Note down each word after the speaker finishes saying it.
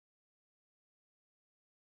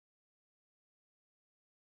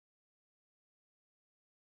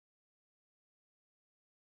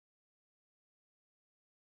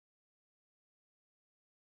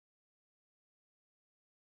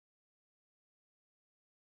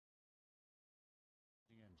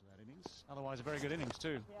Otherwise, a very good innings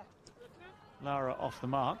too. Lara off the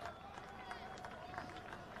mark.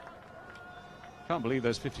 Can't believe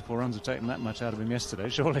those 54 runs have taken that much out of him yesterday,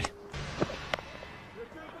 surely.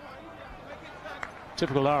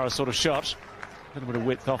 Typical Lara sort of shot. A little bit of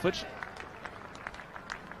width off it.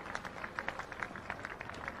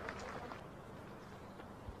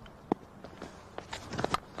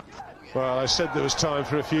 Well, I said there was time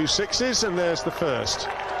for a few sixes, and there's the first.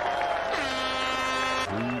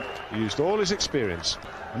 He used all his experience.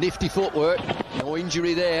 Nifty footwork, no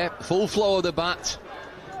injury there, full flow of the bat.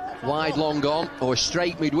 Wide, long on, or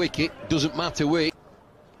straight mid-wicket, doesn't matter which.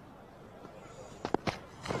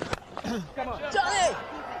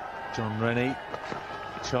 John Rennie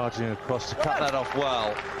charging across to cut that off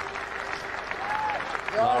well.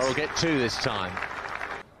 Lara will get two this time.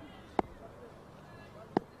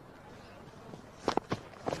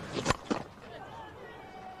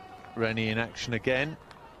 Rennie in action again.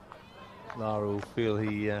 Lara will feel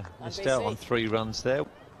he missed out on 3 runs there.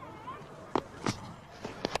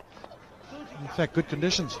 In fact, good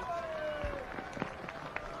conditions.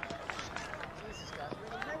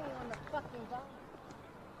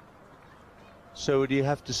 So do you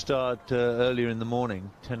have to start earlier in the morning,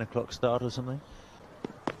 10 o'clock start or something?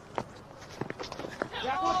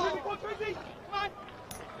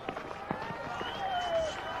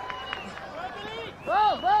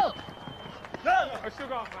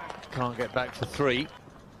 Can't get back for 3.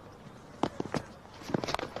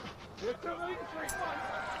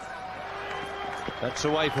 That's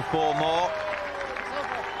away for 4 more.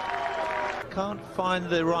 Can't find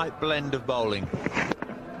the right blend of bowling.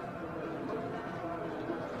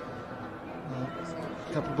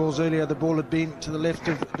 A couple of balls earlier, the ball had been to the left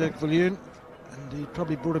of Dirk Viljoen, and he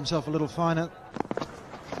probably brought himself a little finer.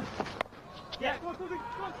 Yeah, go on.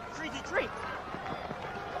 Treat.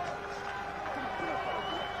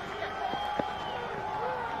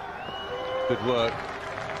 Good work.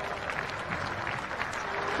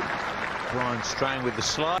 Brian Strang with the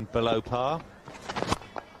slide below par.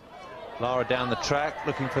 Lara down the track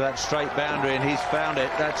looking for that straight boundary, and he's found it.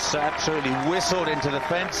 That's absolutely whistled into the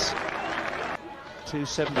fence.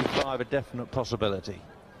 275, a definite possibility.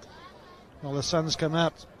 Well, the sun's come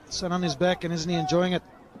out. Sun on his back, and isn't he enjoying it?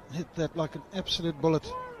 Hit that like an absolute bullet.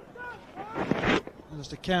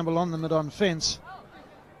 There's a Campbell on the mid-on fence.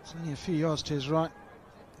 It's only a few yards to his right.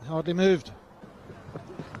 Hardly moved.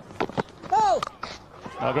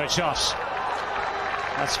 Oh, great shot.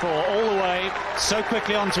 That's 4 all the way. So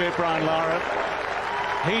quickly onto it, Brian Lara.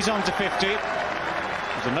 He's on to 50.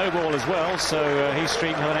 There's a no ball as well, so he's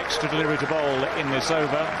streaking with an extra delivery to bowl in this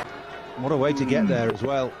over. What a way to get there as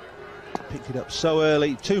well. Picked it up so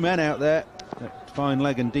early. 2 men out there. Fine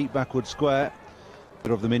leg and deep backward square.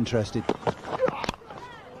 Neither of them interested.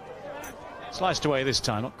 Sliced away this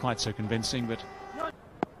time, not quite so convincing, but...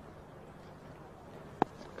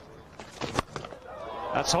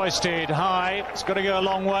 That's hoisted high. It's got to go a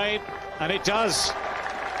long way, and it does.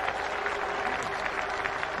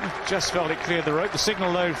 Just felt it cleared the rope. The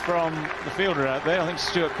signal, though, from the fielder out there, I think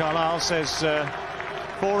Stuart Carlisle, says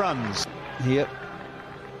 4 runs. Yep.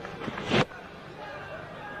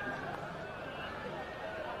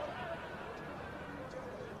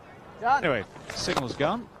 Anyway, signal's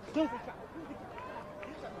gone.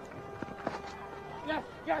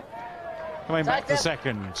 Coming back for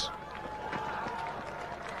second.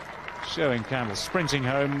 Showing Campbell sprinting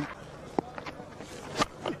home.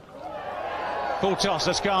 Full toss,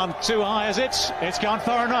 that's gone too high, is it? It's gone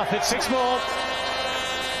far enough, it's 6 more.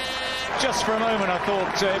 Just for a moment I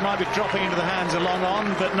thought it might be dropping into the hands of long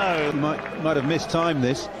on, but no. He might have mistimed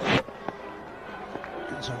this.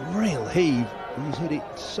 It's a real heave. He's hit it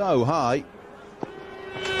so high.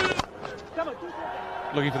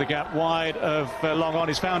 Looking for the gap wide of long on,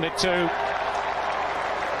 he's found it too.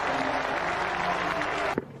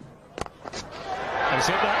 He's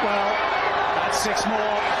hit that well. That's 6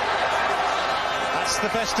 more. That's the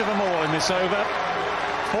best of them all in this over.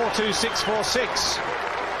 42646.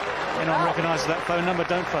 Anyone recognises that phone number?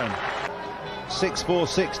 Don't phone.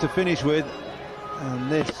 646 to finish with, and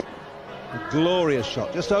this a glorious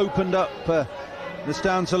shot. Just opened up the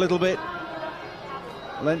stance a little bit,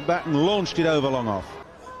 leant back and launched it over long off.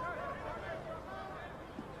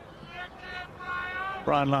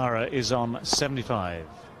 Brian Lara is on 75.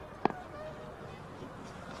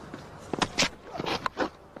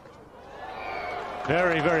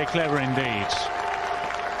 Very, very clever indeed.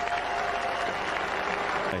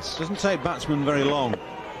 It doesn't take batsmen very long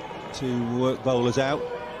to work bowlers out.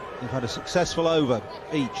 They've had a successful over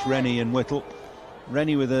each, Rennie and Whittle.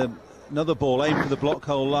 Rennie with another ball aimed for the block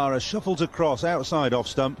hole. Lara shuffles across outside off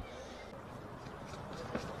stump.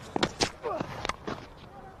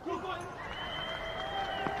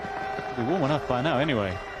 warm enough by now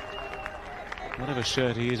anyway. Whatever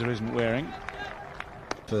shirt he is or isn't wearing.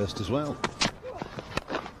 First as well.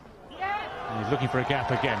 And he's looking for a gap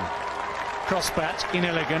again. Cross bat,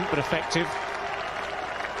 inelegant but effective.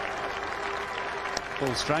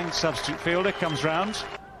 Full strength, substitute fielder comes round.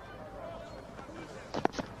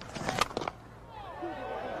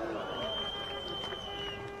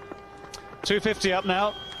 .250 up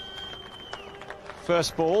now.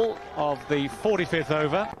 First ball of the 45th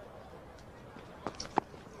over.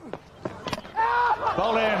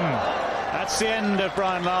 Bowl in. That's the end of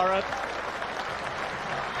Brian Lara.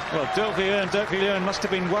 Well, Dirk Viljoen must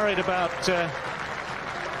have been worried about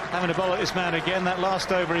having to bowl at this man again. That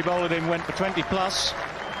last over he bowled him went for 20 plus.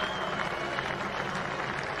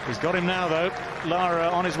 He's got him now though. Lara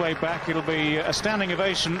on his way back. It'll be a standing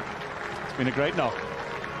ovation. It's been a great knock.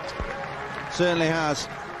 Certainly has.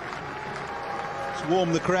 It's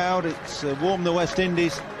warmed the crowd, it's warmed the West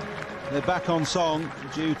Indies. They're back on song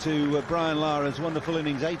due to Brian Lara's wonderful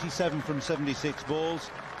innings, 87 from 76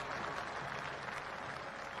 balls.